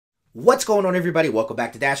What's going on, everybody? Welcome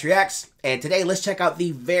back to Dash Reacts, and today let's check out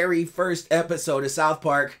the very first episode of South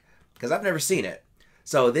Park, because I've never seen it.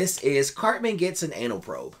 So this is Cartman Gets an Anal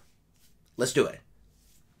Probe. Let's do it.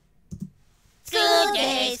 School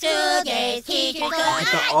days, teachers go.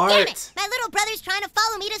 The art. Damn it! My little brother's trying to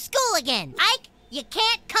follow me to school again. Ike, you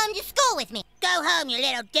can't come to school with me. Go home, you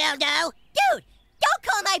little dildo. Dude, don't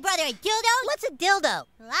call my brother a dildo. What's a dildo?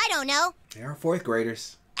 I don't know. They are fourth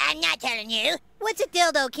graders. I'm not telling you. What's a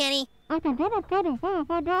dildo, Kenny? I thought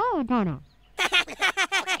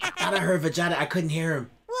I heard vagina. I couldn't hear him.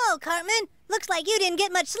 Whoa, Cartman. Looks like you didn't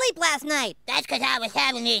get much sleep last night. That's because I was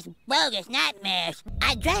having these bogus nightmares.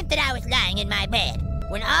 I dreamt that I was lying in my bed,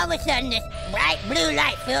 when all of a sudden this bright blue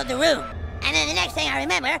light filled the room. And then the next thing I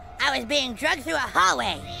remember, I was being drugged through a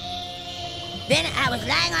hallway. Then I was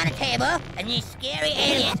lying on a table, and these scary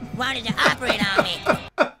aliens wanted to operate on me.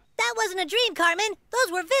 That wasn't a dream, Cartman.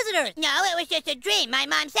 Those were visitors. No, it was just a dream. My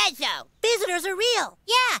mom said so. Visitors are real.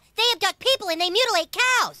 Yeah, they abduct people and they mutilate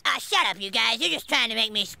cows. Ah, shut up, you guys. You're just trying to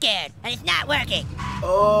make me scared, and it's not working.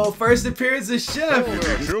 Oh, first appearance of Chef. Hello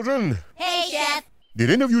there, children. Hey, Chef.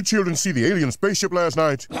 Did any of you children see the alien spaceship last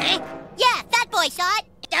night? Huh? Yeah, Fat Boy saw it.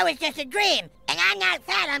 That was just a dream, and I'm not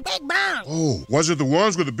fat. I'm big boned. Oh, was it the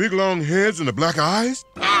ones with the big long heads and the black eyes?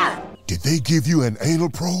 Ah. Did they give you an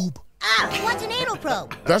anal probe? Oh, what's an anal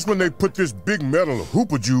probe? That's when they put this big metal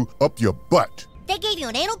hoopajou up your butt. They gave you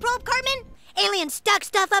an anal probe, Cartman? Aliens stuck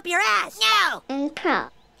stuff up your ass. No.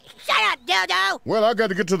 Shut up, dildo. Well, I got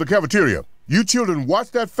to get to the cafeteria. You children watch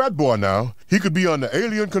that fat boy now. He could be under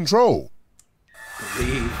alien control.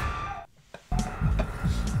 Leave.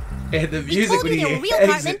 And the music when he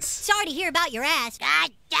exits. Sorry to hear about your ass. God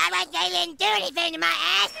damn it, they didn't do anything to my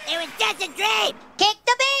ass. It was just a dream. Kick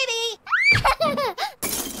the baby.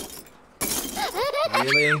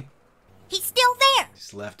 Really? He's still there.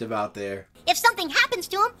 Just left him out there. If something happens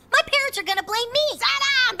to him, my parents are gonna blame me. Sit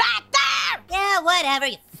down back there! Yeah, whatever,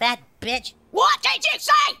 you fat bitch. What did you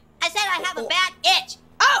say? I said I have a bad itch.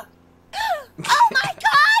 Oh! Oh my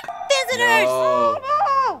God! Visitors! No. Oh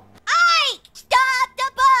no! Ike! Stop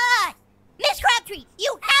the bus! Miss Crabtree,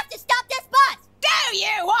 you have to stop this bus! Do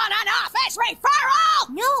you want an office referral?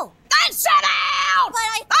 No. Then sit down! But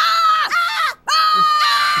I...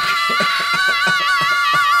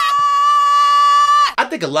 I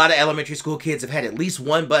think a lot of elementary school kids have had at least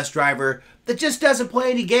one bus driver that just doesn't play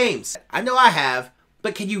any games. I know I have,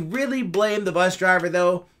 but can you really blame the bus driver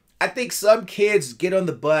though? I think some kids get on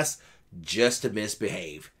the bus just to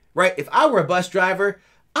misbehave. Right? If I were a bus driver,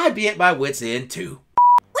 I'd be at my wit's end too.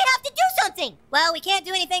 We have to do something! Well, we can't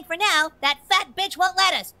do anything for now. That fat bitch won't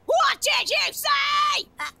let us. What did you say?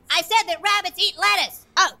 I said that rabbits eat lettuce.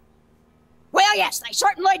 Oh. Well, yes, they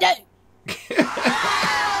certainly do.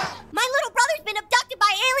 My little brother's been abducted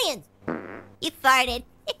by aliens. You farted.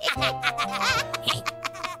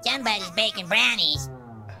 Somebody's baking brownies.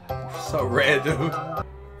 So random.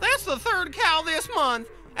 That's the third cow this month.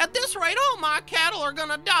 At this rate, all my cattle are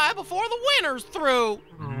gonna die before the winter's through.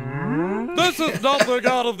 This is nothing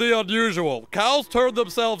out of the unusual. Cows turn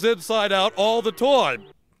themselves inside out all the time.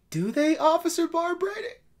 Do they, Officer Barr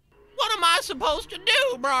Brady? What am I supposed to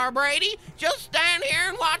do, Brar Brady? Just stand here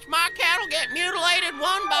and watch my cattle get mutilated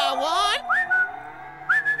one by one?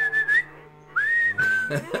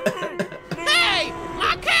 Hey,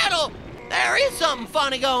 my cattle! There is something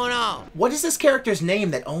funny going on. What is this character's name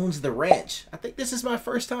that owns the ranch? I think this is my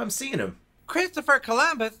first time seeing him. Christopher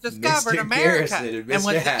Columbus discovered Mr. America Garrison and was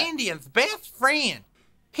Mr. Hat. the Indians' best friend.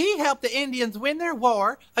 He helped the Indians win their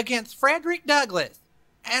war against Frederick Douglass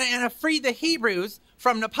and freed the Hebrews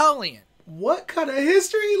from Napoleon. What kind of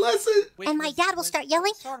history lesson? And my dad will start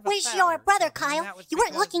yelling, "Where's your brother, Kyle? You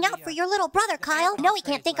weren't looking out for your little brother, Kyle. No, he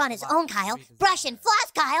can't think on his own, Kyle. Brush and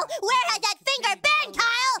floss, Kyle. Where has that finger been,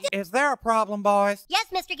 Kyle?" Is there a problem, boys? Yes,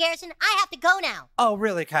 Mr. Garrison, I have to go now. Oh,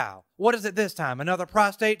 really, Kyle? What is it this time? Another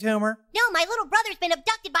prostate tumor? No, my little brother's been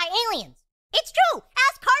abducted by aliens. It's true.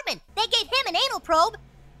 Ask Cartman. They gave him an anal probe.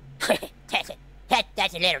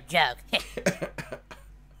 That's a little joke.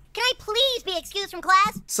 Can I please be excused from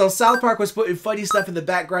class? So South Park was putting funny stuff in the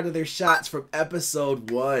background of their shots from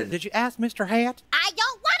episode 1. Did you ask Mr. Hat? I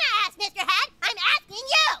don't want to ask Mr. Hat. I'm asking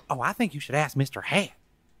you. Oh, I think you should ask Mr. Hat.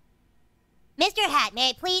 Mr. Hat, may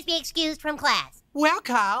I please be excused from class? Well,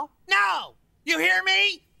 Kyle. No! You hear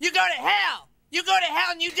me? You go to hell! You go to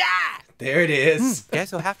hell and you die! There it is.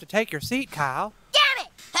 Guess you'll have to take your seat, Kyle. Damn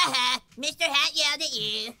it! Haha, Mr. Hat yelled at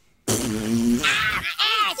you. Ah, my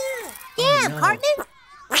ass! Damn, no. Cartman!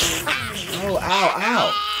 Oh, ow, ow.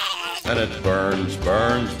 And it burns,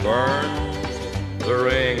 burns, burns. The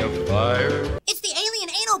ring of fire. It's the alien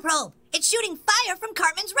anal probe. It's shooting fire from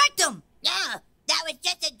Cartman's rectum. Yeah, That was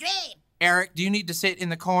just a dream. Eric, do you need to sit in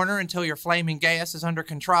the corner until your flaming gas is under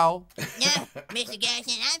control? No, Mr.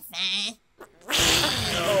 Garrison, I'm fine.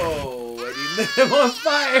 Oh, and he lit him on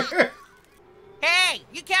fire. Hey,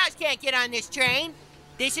 you cows can't get on this train.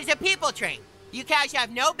 This is a people train. You cows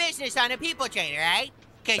have no business on a people train, all right?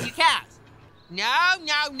 Because you cows. No,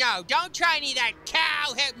 don't try any of that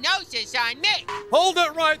cow hypnosis on me. Hold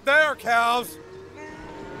it right there, cows.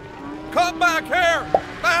 Come back here.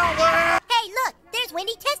 Now there. Hey, look, there's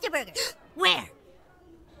Wendy Testerburger. Where?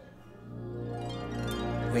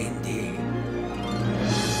 Wendy.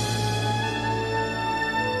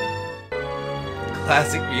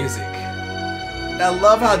 Classic music. I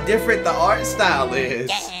love how different the art style is.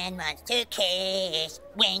 Dan wants to kiss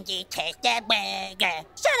Wendy Testerburger.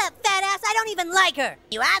 Shut up, fat ass. I don't even like her.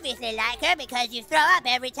 You obviously like her because you throw up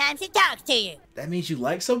every time she talks to you. That means you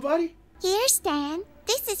like somebody? Here, Stan.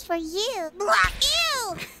 This is for you.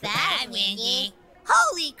 Ew! Bye, Wendy.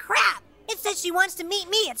 Holy crap! It says she wants to meet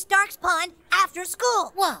me at Stark's Pond after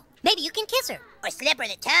school. Whoa, maybe you can kiss her. Or slip her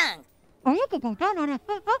the tongue.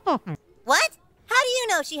 What? How do you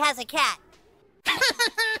know she has a cat?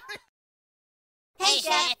 Hey,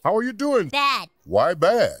 Chef. How are you doing? Bad. Why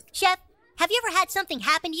bad? Chef, have you ever had something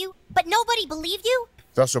happen to you, but nobody believed you?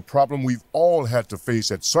 That's a problem we've all had to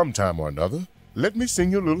face at some time or another. Let me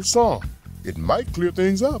sing you a little song. It might clear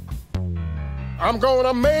things up. I'm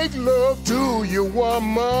gonna make love to you,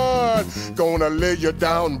 woman. Gonna lay you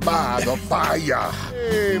down by the fire.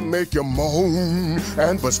 Hey, make you moan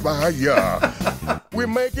and perspire. We're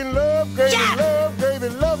making love, baby, love, baby,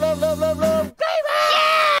 love, love, love, love, love.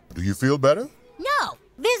 Baby! Do you feel better? No.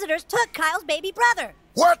 Visitors took Kyle's baby brother.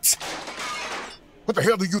 What? What the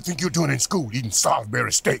hell do you think you're doing in school, eating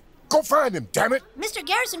Salisbury steak? Go find him, damn it! Mr.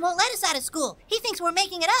 Garrison won't let us out of school. He thinks we're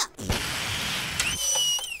making it up.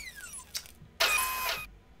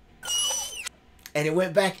 And it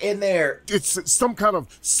went back in there. It's some kind of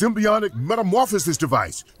symbiotic metamorphosis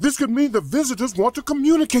device. This could mean the visitors want to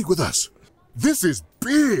communicate with us. This is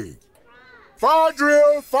big. Fire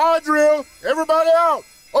drill, everybody out.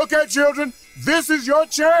 Okay, children, this is your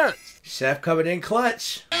chance. Chef coming in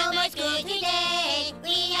clutch. No more school today.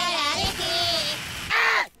 We are out of here.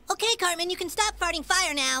 Ah! Okay, Cartman, you can stop farting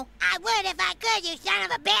fire now. I would if I could, you son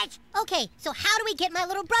of a bitch. Okay, so how do we get my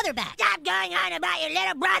little brother back? Stop going on about your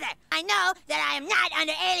little brother. I know that I am not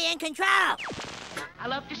under alien control. I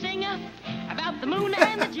love to sing about the moon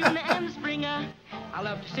and the June and the spring. I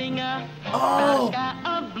love to sing about a sky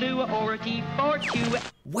of blue or a T42.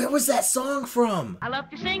 Where was that song from? I love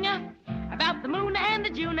to sing about the moon and the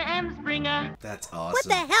June and the spring. That's awesome. What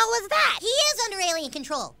the hell was that? He is under alien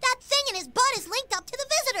control. That thing in his butt is linked up to the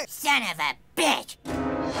visitor. Son of a bitch.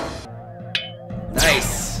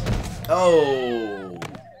 Nice. Oh.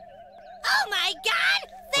 Oh my God!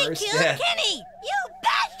 They First killed death. Kenny! You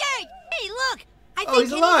bastard! Hey, look! I Oh, think he's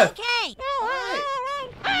Kenny's alive. okay.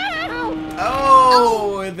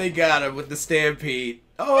 Oh, and they got him with the stampede.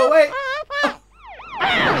 Oh, wait.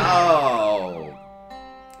 Oh.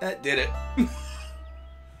 That did it.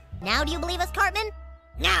 Now do you believe us, Cartman?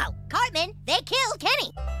 No. Cartman, they killed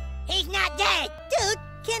Kenny. He's not dead. Dude,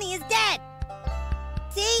 Kenny is dead.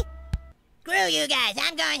 See? Screw you guys,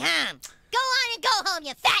 I'm going home. Go on and go home,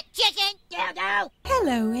 you fat chicken. Dildo.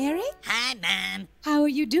 Hello, Eric. Hi, Mom. How are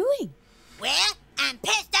you doing? Well, I'm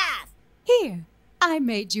pissed off. Here, I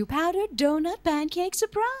made you powdered donut pancake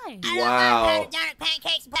surprise. I don't Wow. want powdered donut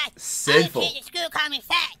pancakes, but Sinful. all the kids at school call me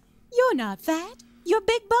fat. You're not fat. You're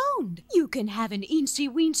big boned. You can have an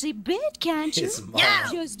eensy-weensy bit, can't you? His mom.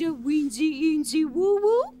 No. Just a weensy-eensy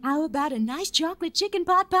woo-woo? How about a nice chocolate chicken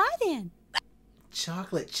pot pie, then?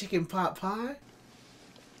 Chocolate chicken pot pie?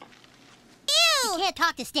 Ew! You can't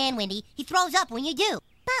talk to Stan, Wendy. He throws up when you do.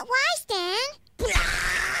 But why, Stan?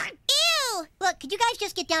 Ew! Look, could you guys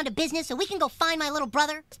just get down to business so we can go find my little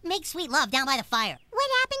brother? Make sweet love down by the fire. What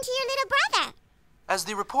happened to your little brother? As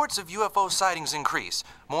the reports of UFO sightings increase,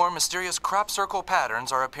 more mysterious crop circle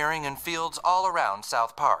patterns are appearing in fields all around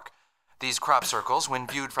South Park. These crop circles, when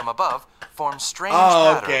viewed from above, form strange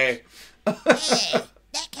patterns. Okay. Hey,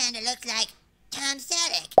 that kind of looks like Tom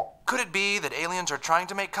Selleck. Could it be that aliens are trying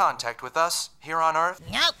to make contact with us here on Earth?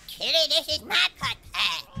 No, Kitty, this is my pot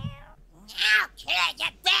pie. No, Kitty, you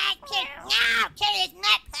bad kid. No, Kitty's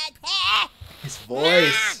my pot pie. His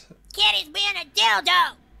voice. No, Kitty's being a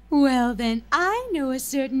dildo. Well, then I know a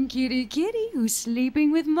certain kitty who's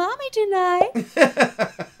sleeping with Mommy tonight.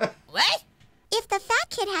 What? If the fat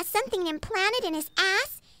kid has something implanted in his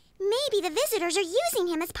ass, maybe the visitors are using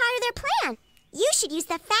him as part of their plan. You should use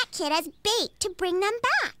the fat kid as bait to bring them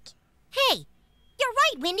back. Hey, you're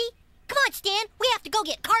right, Wendy. Come on, Stan. We have to go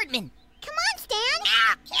get Cartman. Come on, Stan.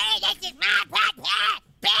 Okay, this is my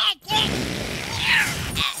bad kid.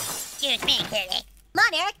 Excuse me, Kitty. Come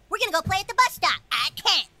on, Eric. We're gonna go play at the bus stop. I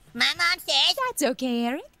can't. My mom says. That's okay,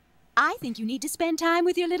 Eric. I think you need to spend time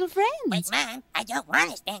with your little friends. But Mom, I don't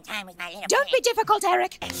want to spend time with my little Don't be difficult,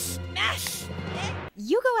 Eric.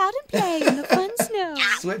 You go out and play in the fun snow.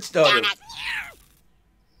 Switched on him.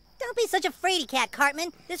 Don't be such a fraidy cat,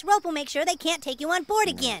 Cartman. This rope will make sure they can't take you on board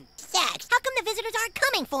again. Sucks. How come the visitors aren't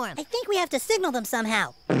coming for him? I think we have to signal them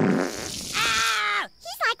somehow. Ow!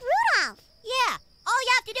 He's like Rudolph. Yeah. All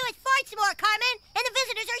you have to do is fart some more, Cartman, and the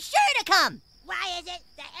visitors are sure to come. Why is it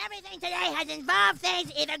that everything today has involved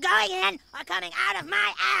things either going in or coming out of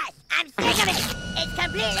my ass? I'm sick of it. It's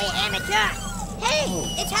completely immature. Hey,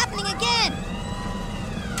 it's happening again.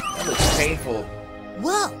 That looks painful.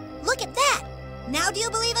 Whoa, look at that. Now do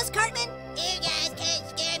you believe us, Cartman? You guys can't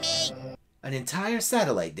scare me. An entire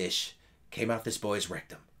satellite dish came out this boy's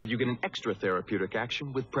rectum. You get an extra therapeutic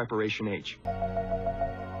action with Preparation H.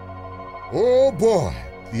 Oh boy,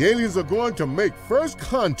 the aliens are going to make first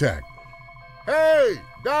contact. Hey,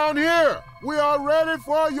 down here, we are ready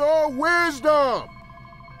for your wisdom.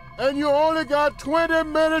 And you only got 20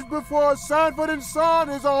 minutes before Sanford and Son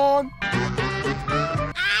is on.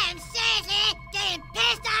 I am seriously getting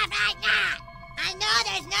pissed off right now. I know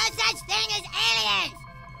there's no such thing as aliens.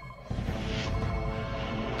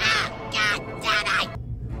 Oh, God damn it!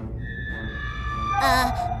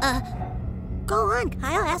 Go on,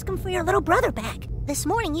 Kyle. Ask him for your little brother back. This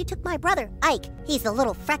morning you took my brother, Ike. He's the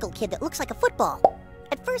little freckled kid that looks like a football.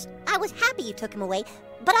 At first, I was happy you took him away,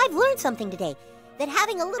 but I've learned something today. That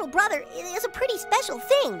having a little brother is a pretty special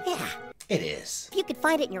thing. Yeah. It is. If you could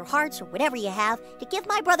find it in your hearts or whatever you have to give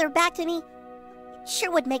my brother back to me, it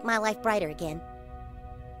sure would make my life brighter again.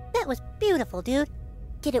 That was beautiful, dude.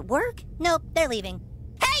 Did it work? Nope, they're leaving.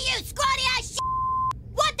 Hey, you squatty ass shit!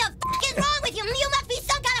 What the f is wrong with you? You must be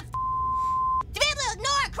some kind of to be able to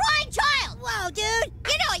ignore a crying child! Whoa, dude!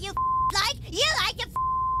 You know what you like? You like to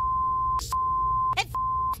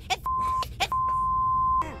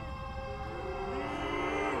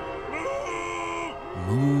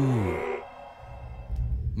Moo.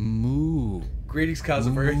 Moo. Greetings, cause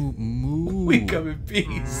of Earth. Moo. We come in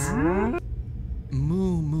peace.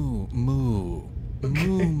 Moo, moo, moo. Okay.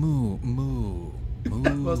 Moo, moo, moo.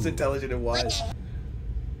 Most intelligent and wise.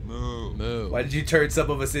 Moo, moo. Why did you turn some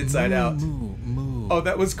of us inside out? Moo, moo. Oh,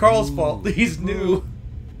 that was Carl's fault. He's new.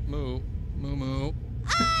 Moo, moo, moo.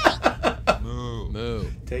 Moo, moo.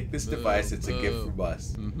 Take this device. It's a gift from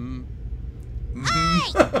us. Mm-hmm.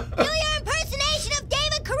 Hey! Do your impersonation of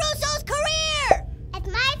David Caruso's career! It's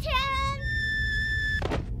my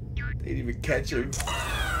turn! They didn't even catch him.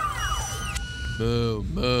 Moo,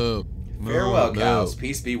 moo. Farewell, moo. cows.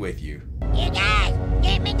 Peace be with you. You guys,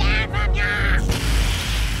 get me down from here!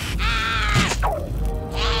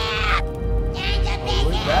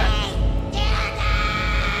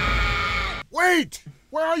 Wait!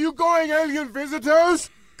 Where are you going, alien visitors?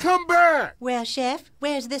 Come back! Well, Chef,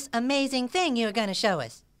 where's this amazing thing you're gonna show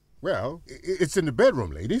us? Well, it's in the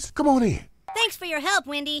bedroom, ladies. Come on in. Thanks for your help,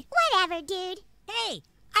 Wendy. Whatever, dude. Hey,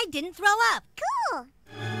 I didn't throw up. Cool.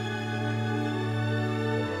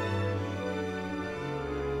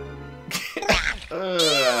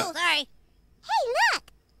 Sorry. Hey, look!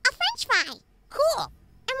 A french fry. Cool.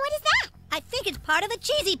 And what is that? I think it's part of a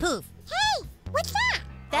cheesy poof. Hey, what's that?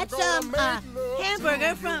 That's hamburger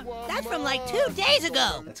that's from like 2 days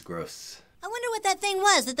ago. That's gross. I wonder what that thing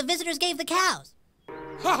was that the visitors gave the cows.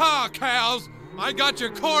 Ha ha, cows! I got you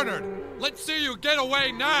cornered. Let's see you get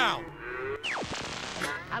away now.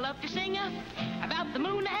 I love to sing about the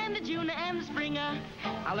moon and the June and the spring.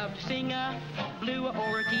 I love to sing blue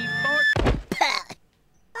or a keyboard.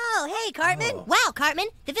 Oh, hey, Cartman. Oh. Wow, Cartman.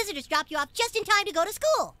 The visitors dropped you off just in time to go to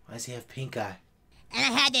school. Why does he have pink eye? And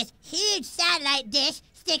I had this huge satellite dish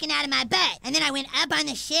sticking out of my butt. And then I went up on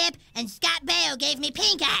the ship, and Scott Baio gave me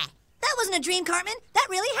pink eye. That wasn't a dream, Cartman. That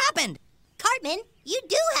really happened. Cartman, you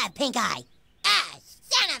do have pink eye. Ah,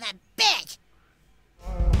 son of a bitch!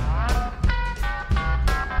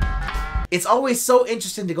 It's always so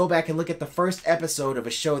interesting to go back and look at the first episode of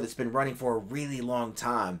a show that's been running for a really long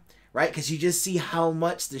time, right? Because you just see how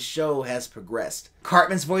much the show has progressed.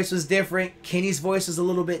 Cartman's voice was different. Kenny's voice was a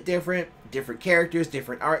little bit different. Different characters,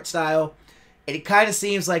 different art style. And it kind of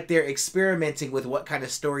seems like they're experimenting with what kind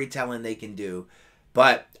of storytelling they can do.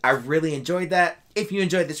 But I really enjoyed that. If you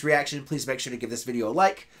enjoyed this reaction, please make sure to give this video a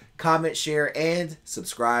like, comment, share, and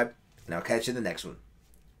subscribe. And I'll catch you in the next one.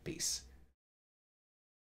 Peace.